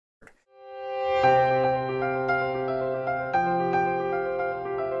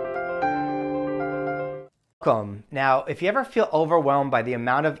Welcome. Now, if you ever feel overwhelmed by the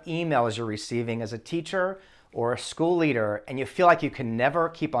amount of emails you're receiving as a teacher or a school leader, and you feel like you can never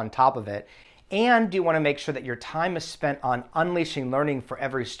keep on top of it, and you want to make sure that your time is spent on unleashing learning for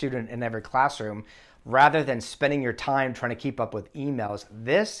every student in every classroom, rather than spending your time trying to keep up with emails,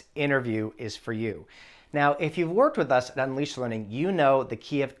 this interview is for you. Now, if you've worked with us at Unleash Learning, you know the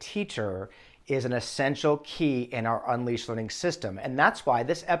key of teacher is an essential key in our Unleash Learning system. And that's why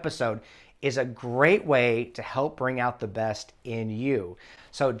this episode is a great way to help bring out the best in you.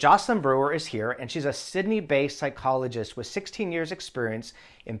 So Jocelyn Brewer is here, and she's a Sydney-based psychologist with 16 years experience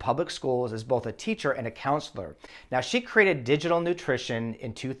in public schools as both a teacher and a counselor. Now, she created digital nutrition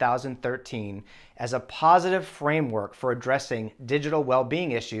in 2013 as a positive framework for addressing digital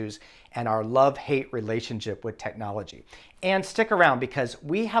well-being issues and our love-hate relationship with technology. And stick around, because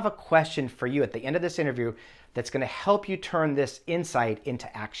we have a question for you at the end of this interview that's going to help you turn this insight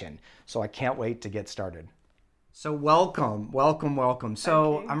into action. So I can't wait to get started. So welcome.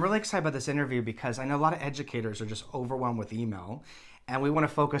 So I'm really excited about this interview because I know a lot of educators are just overwhelmed with email, and we want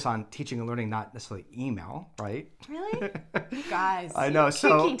to focus on teaching and learning, not necessarily email, right? Really? You guys, I know.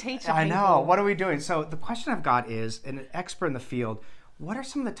 kooky teacher I know. people. What are we doing? So the question I've got is, an expert in the field, what are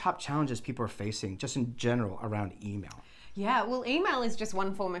some of the top challenges people are facing just in general around email? Yeah, well, email is just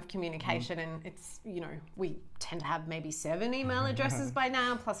one form of communication, and it's, we tend to have maybe 7 email addresses by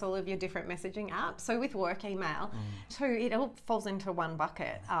now, plus all of your different messaging apps. So with work email, too, it all falls into one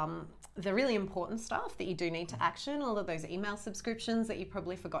bucket. The really important stuff that you do need to action, all of those email subscriptions that you've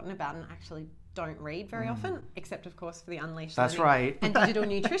probably forgotten about and actually don't read very often, except of course for the Unleashed That's Learning right. and digital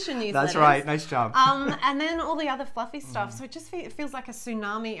nutrition newsletters. That's right. Nice job. And then all the other fluffy stuff. So it feels like a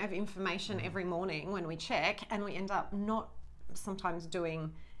tsunami of information every morning when we check, and we end up not sometimes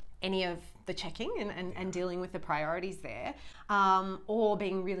doing any of the checking and dealing with the priorities there, or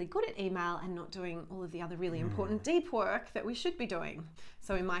being really good at email and not doing all of the other really important deep work that we should be doing.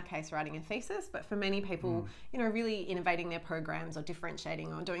 So in my case, writing a thesis, but for many people, really innovating their programs or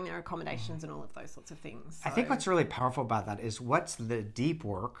differentiating or doing their accommodations and all of those sorts of things. So, I think what's really powerful about that is what's the deep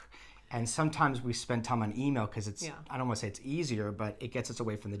work. And sometimes we spend time on email because it's, I don't want to say it's easier, but it gets us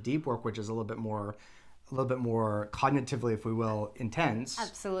away from the deep work, which is a little bit more cognitively, if we will, intense.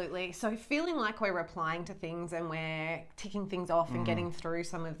 Absolutely. So feeling like we're replying to things and we're ticking things off and getting through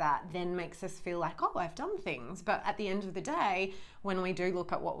some of that then makes us feel like, oh, I've done things. But at the end of the day, when we do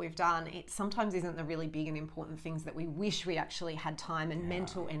look at what we've done, it sometimes isn't the really big and important things that we wish we actually had time and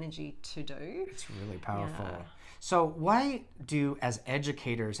mental energy to do. It's really powerful. Yeah. So why do, as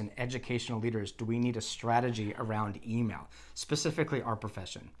educators and educational leaders, do we need a strategy around email, specifically our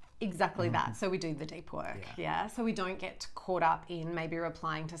profession? Exactly that. So we do the deep work, so we don't get caught up in maybe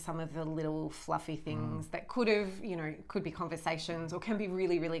replying to some of the little fluffy things that could be conversations, or can be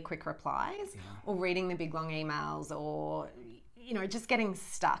really, really quick replies, or reading the big long emails, or just getting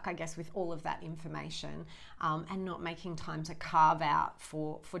stuck, I guess, with all of that information, and not making time to carve out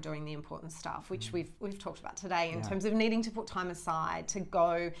for doing the important stuff, which we've talked about today in terms of needing to put time aside to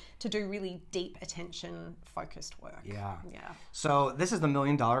go to do really deep attention focused work. Yeah. So this is the $1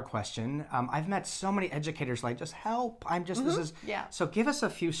 million question. I've met so many educators like, just help. So give us a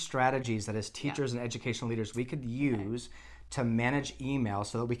few strategies that as teachers and educational leaders we could use to manage email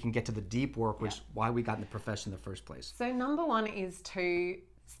so that we can get to the deep work, which is why we got in the profession in the first place. So number one is to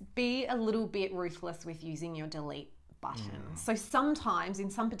be a little bit ruthless with using your delete button. So sometimes in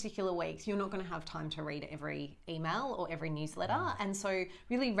some particular weeks, you're not going to have time to read every email or every newsletter. And so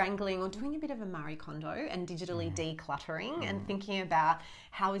really wrangling or doing a bit of a Marie Kondo and digitally decluttering and thinking about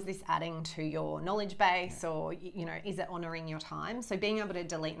how is this adding to your knowledge base, or, is it honoring your time? So being able to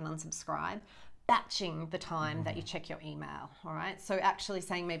delete and unsubscribe. Batching the time that you check your email, all right? So actually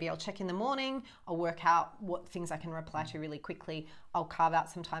saying, maybe I'll check in the morning, I'll work out what things I can reply to really quickly, I'll carve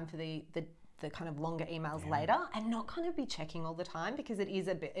out some time for the kind of longer emails later, and not kind of be checking all the time, because it is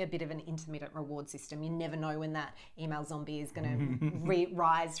a bit of an intermittent reward system. You never know when that email zombie is going to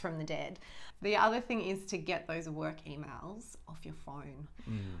rise from the dead. The other thing is to get those work emails off your phone.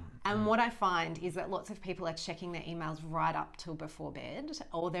 And what I find is that lots of people are checking their emails right up till before bed,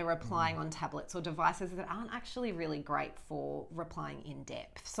 or they're replying on tablets or devices that aren't actually really great for replying in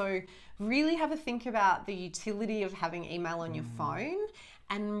depth. So really have a think about the utility of having email on your phone,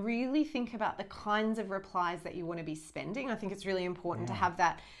 and really think about the kinds of replies that you want to be spending. I think it's really important to have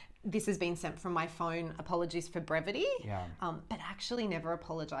that, this has been sent from my phone, apologies for brevity, but actually never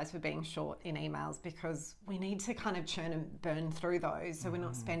apologize for being short in emails, because we need to kind of churn and burn through those so we're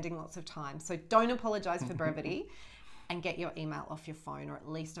not spending lots of time. So don't apologize for brevity, and get your email off your phone, or at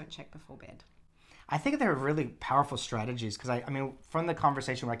least don't check before bed. I think they're really powerful strategies, because I mean, from the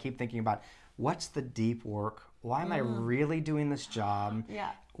conversation where I keep thinking about what's the deep work? Why am I really doing this job?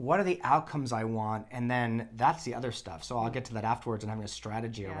 Yeah. What are the outcomes I want? And then that's the other stuff. So I'll get to that afterwards and having a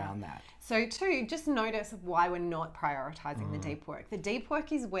strategy around that. So too, just notice why we're not prioritizing the deep work. The deep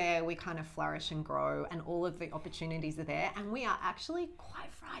work is where we kind of flourish and grow and all of the opportunities are there, and we are actually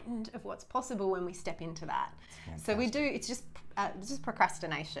quite frightened of what's possible when we step into that. So we do, it's just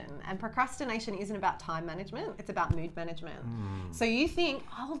procrastination, and procrastination isn't about time management, it's about mood management. So you think,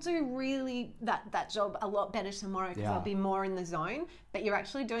 I'll do really that job a lot better tomorrow because I'll be more in the zone, but you're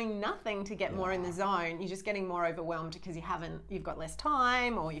actually doing nothing to get more in the zone. You're just getting more overwhelmed because you've got less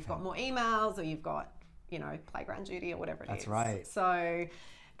time, or you've got more emails, or you've got, playground duty or whatever it is. That's right. So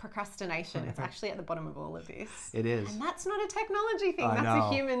procrastination, it's actually at the bottom of all of this. It is. And that's not a technology thing, that's a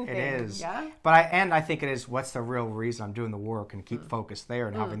human thing. It is. Yeah. But I think it is, what's the real reason I'm doing the work, and keep focused there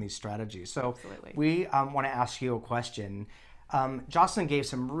and having these strategies. So we want to ask you a question. Jocelyn gave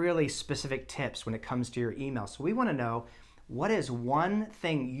some really specific tips when it comes to your email. So we want to know, what is one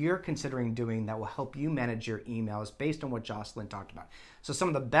thing you're considering doing that will help you manage your emails based on what Jocelyn talked about? So some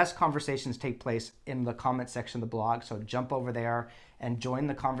of the best conversations take place in the comment section of the blog. So jump over there and join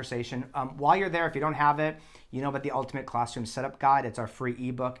the conversation. While you're there, if you don't have it, you know about the Ultimate Classroom Setup Guide. It's our free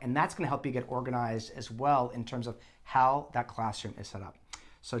ebook, and that's going to help you get organized as well in terms of how that classroom is set up.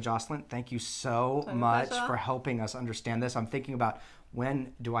 So Jocelyn, thank you so much for helping us understand this. I'm thinking about,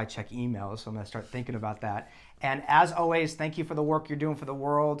 when do I check emails? So I'm going to start thinking about that. And as always, thank you for the work you're doing for the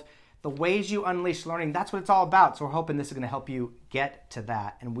world. The ways you unleash learning, that's what it's all about. So we're hoping this is going to help you get to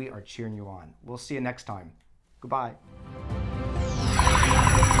that, and we are cheering you on. We'll see you next time. Goodbye.